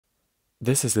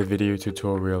This is a video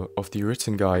tutorial of the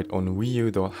written guide on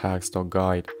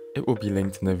wiiu.hacks.guide. It will be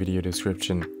linked in the video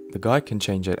description. The guide can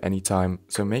change at any time,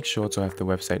 so make sure to have the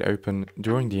website open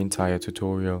during the entire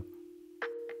tutorial.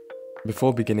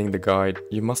 Before beginning the guide,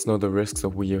 you must know the risks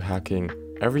of Wii U hacking.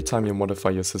 Every time you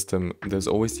modify your system, there's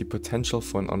always the potential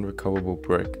for an unrecoverable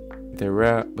brick. They're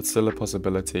rare, but still a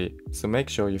possibility, so make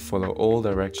sure you follow all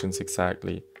directions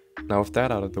exactly. Now with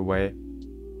that out of the way,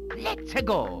 let's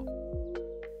go!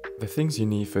 The things you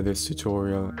need for this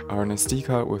tutorial are an SD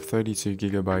card with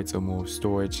 32GB or more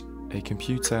storage, a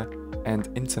computer, and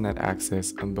internet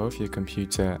access on both your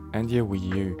computer and your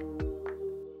Wii U.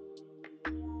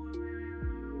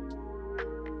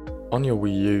 On your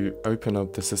Wii U, open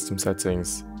up the system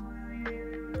settings.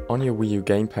 On your Wii U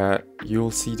gamepad,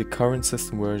 you'll see the current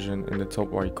system version in the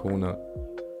top right corner.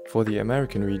 For the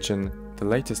American region, the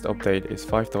latest update is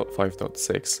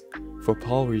 5.5.6. For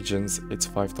PAL regions, it's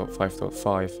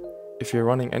 5.5.5. If you're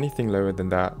running anything lower than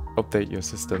that, update your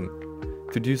system.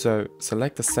 To do so,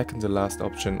 select the second to last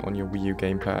option on your Wii U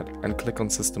gamepad and click on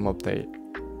System Update.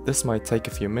 This might take a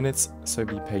few minutes, so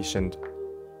be patient.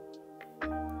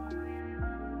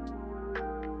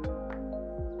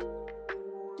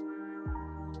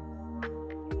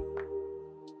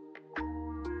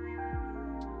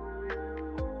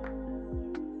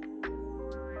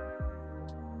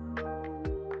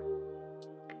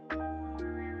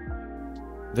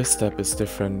 This step is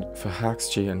different for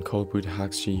Haxchi and Coldboot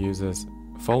Haxchi users.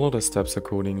 Follow the steps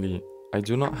accordingly. I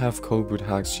do not have Coldboot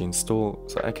Haxchi installed,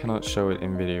 so I cannot show it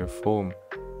in video form.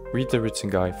 Read the written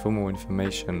guide for more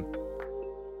information.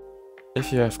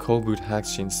 If you have Coldboot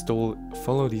Haxchi installed,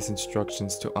 follow these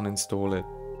instructions to uninstall it.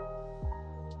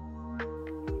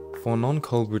 For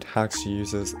non-Coldboot Haxchi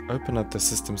users, open up the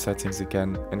system settings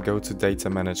again and go to Data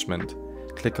Management.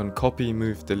 Click on Copy,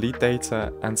 Move, Delete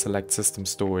Data and select System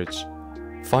Storage.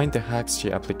 Find the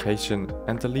Haxchi application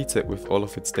and delete it with all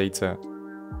of its data.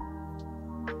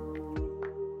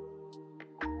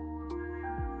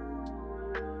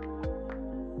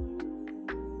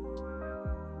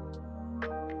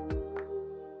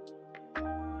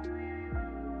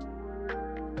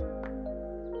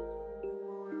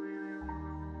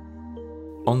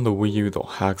 On the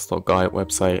wiiu.hacks.guide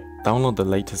website, download the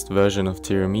latest version of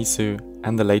Tiramisu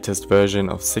and the latest version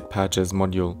of Sigpatches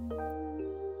Module.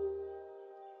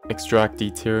 Extract the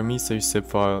Tiramisu zip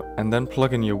file and then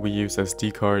plug in your Wii U's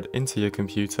SD card into your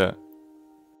computer.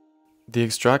 The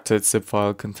extracted zip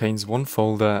file contains one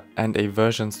folder and a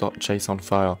versions.json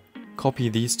file. Copy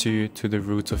these two to the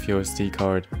root of your SD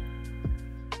card.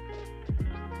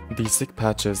 The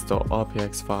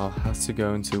sigpatches.rpx file has to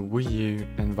go into Wii U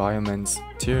Environment,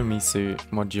 Tiramisu,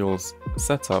 Modules,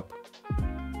 Setup.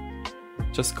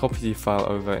 Just copy the file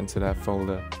over into that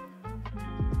folder.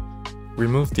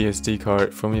 Remove the SD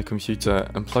card from your computer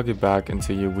and plug it back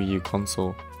into your Wii U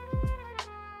console.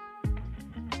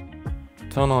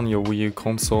 Turn on your Wii U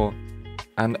console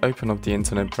and open up the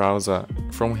internet browser.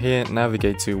 From here,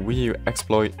 navigate to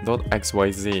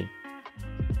wiiu.exploit.xyz.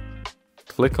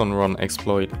 Click on Run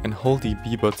Exploit and hold the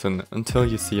B button until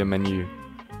you see a menu.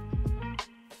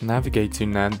 Navigate to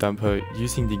NAND dumper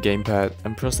using the gamepad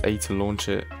and press A to launch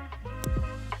it.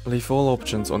 Leave all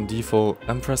options on default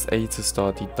and press A to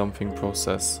start the dumping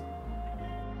process.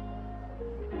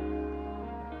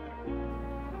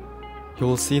 You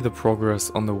will see the progress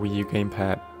on the Wii U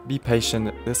gamepad. Be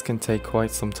patient, this can take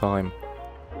quite some time.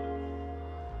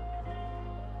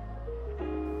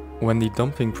 When the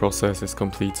dumping process is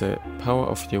completed, power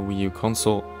off your Wii U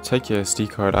console, take your SD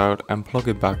card out and plug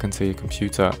it back into your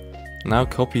computer. Now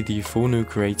copy the 4 new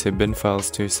created bin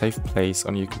files to a safe place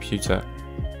on your computer.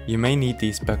 You may need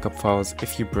these backup files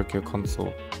if you brick your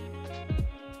console.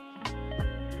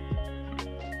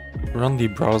 Run the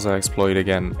browser exploit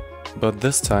again, but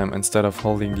this time instead of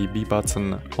holding the B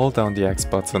button, hold down the X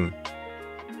button.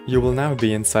 You will now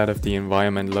be inside of the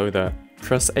environment loader.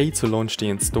 Press A to launch the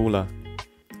installer.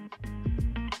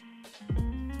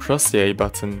 Press the A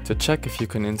button to check if you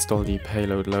can install the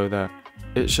PayloadLoader.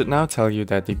 It should now tell you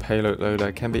that the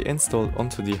PayloadLoader can be installed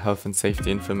onto the Health and Safety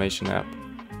Information app.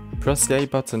 Press the A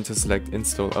button to select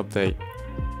Install Update.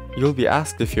 You'll be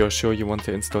asked if you are sure you want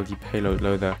to install the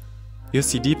PayloadLoader.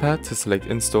 Use the D-pad to select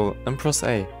Install and press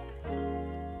A.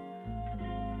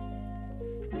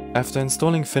 After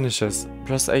installing finishes,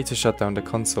 press A to shut down the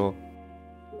console.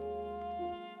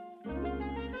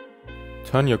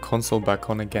 Turn your console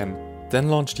back on again. Then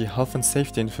launch the Health and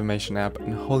Safety Information app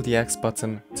and hold the X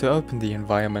button to open the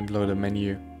Environment Loader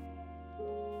menu.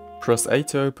 Press A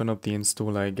to open up the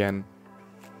installer again.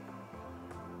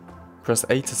 Press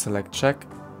A to select Check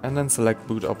and then select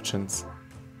Boot Options.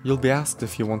 You'll be asked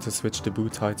if you want to switch the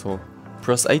boot title.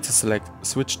 Press A to select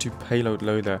Switch to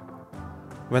PayloadLoader.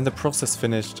 When the process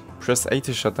finished, press A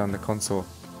to shut down the console.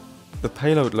 The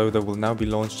PayloadLoader will now be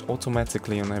launched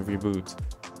automatically on every boot.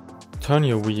 Turn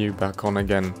your Wii U back on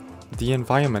again. The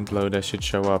environment loader should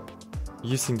show up.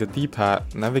 Using the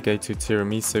D-pad, navigate to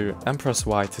Tiramisu and press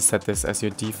Y to set this as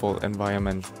your default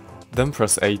environment. Then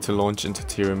press A to launch into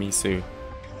Tiramisu.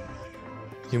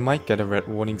 You might get a red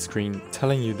warning screen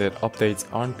telling you that updates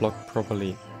aren't blocked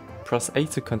properly. Press A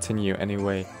to continue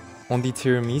anyway. On the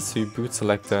Tiramisu boot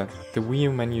selector, the Wii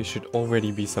U menu should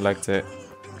already be selected.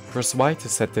 Press Y to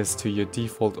set this to your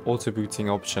default autobooting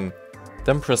option.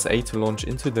 Then press A to launch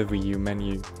into the Wii U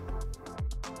menu.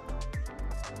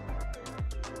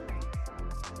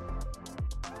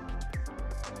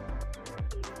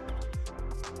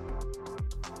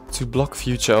 To block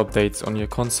future updates on your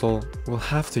console, we'll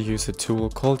have to use a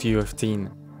tool called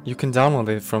Ufdiine. You can download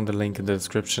it from the link in the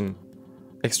description.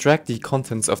 Extract the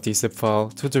contents of the zip file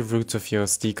to the root of your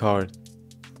SD card.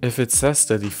 If it says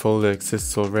that the folder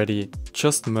exists already,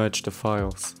 just merge the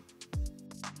files.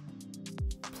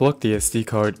 Plug the SD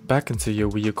card back into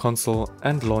your Wii U console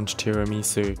and launch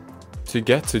Tiramisu. To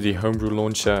get to the Homebrew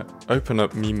launcher, open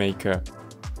up MiMaker.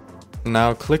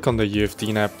 Now click on the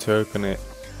Ufdiine app to open it.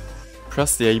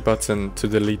 Press the A button to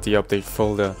delete the update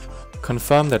folder.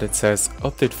 Confirm that it says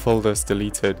Update folders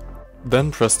deleted.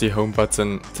 Then press the Home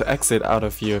button to exit out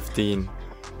of Ufdiine.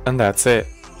 And that's it.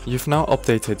 You've now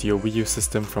updated your Wii U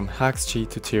system from Haxchi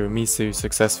to Tiramisu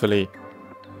successfully.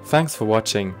 Thanks for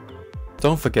watching.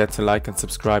 Don't forget to like and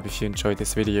subscribe if you enjoyed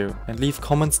this video, and leave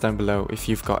comments down below if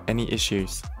you've got any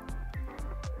issues.